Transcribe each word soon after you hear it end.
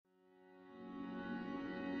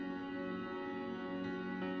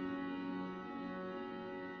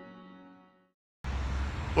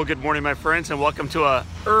Well, good morning, my friends, and welcome to a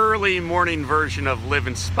early morning version of Live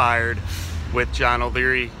Inspired with John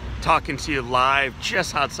O'Leary, talking to you live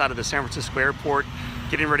just outside of the San Francisco airport,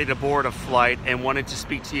 getting ready to board a flight, and wanted to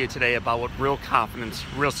speak to you today about what real confidence,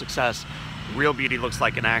 real success, real beauty looks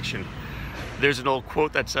like in action. There's an old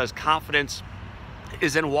quote that says, confidence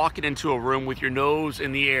is in walking into a room with your nose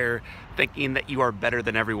in the air, thinking that you are better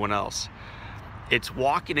than everyone else. It's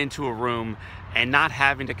walking into a room and not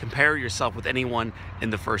having to compare yourself with anyone in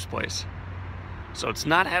the first place. So it's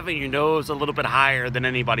not having your nose a little bit higher than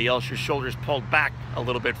anybody else, your shoulders pulled back a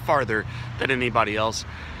little bit farther than anybody else.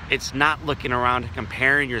 It's not looking around and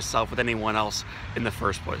comparing yourself with anyone else in the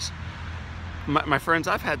first place. My friends,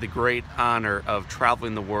 I've had the great honor of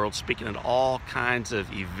traveling the world, speaking at all kinds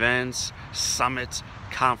of events, summits,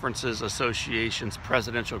 conferences, associations,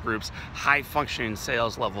 presidential groups, high-functioning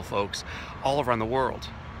sales level folks all around the world.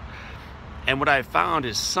 And what I've found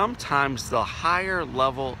is sometimes the higher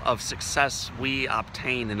level of success we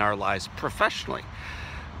obtain in our lives professionally,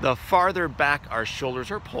 the farther back our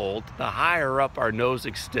shoulders are pulled, the higher up our nose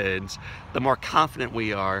extends, the more confident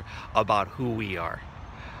we are about who we are.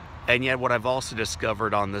 And yet what I've also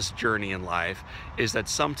discovered on this journey in life is that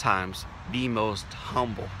sometimes the most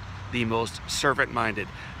humble, the most servant-minded,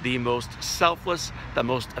 the most selfless, the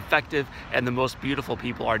most effective, and the most beautiful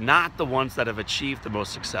people are not the ones that have achieved the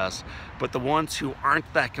most success, but the ones who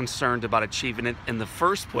aren't that concerned about achieving it in the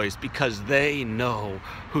first place because they know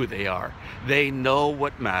who they are. They know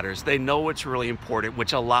what matters. They know what's really important,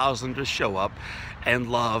 which allows them to show up and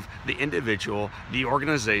love the individual, the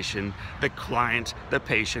organization, the client, the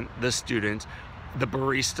patient, the student, the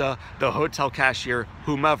barista, the hotel cashier,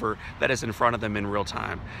 whomever that is in front of them in real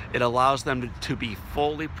time. It allows them to be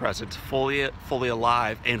fully present, fully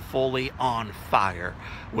alive, and fully on fire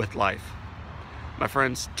with life. My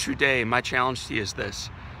friends, today my challenge to you is this: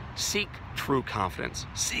 seek true confidence,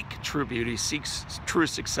 seek true beauty, seek true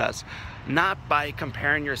success, not by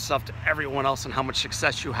comparing yourself to everyone else and how much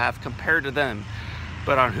success you have compared to them,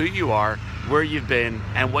 but on who you are, where you've been,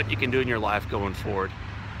 and what you can do in your life going forward.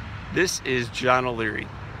 This is John O'Leary,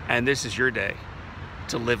 and this is your day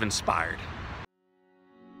to live inspired.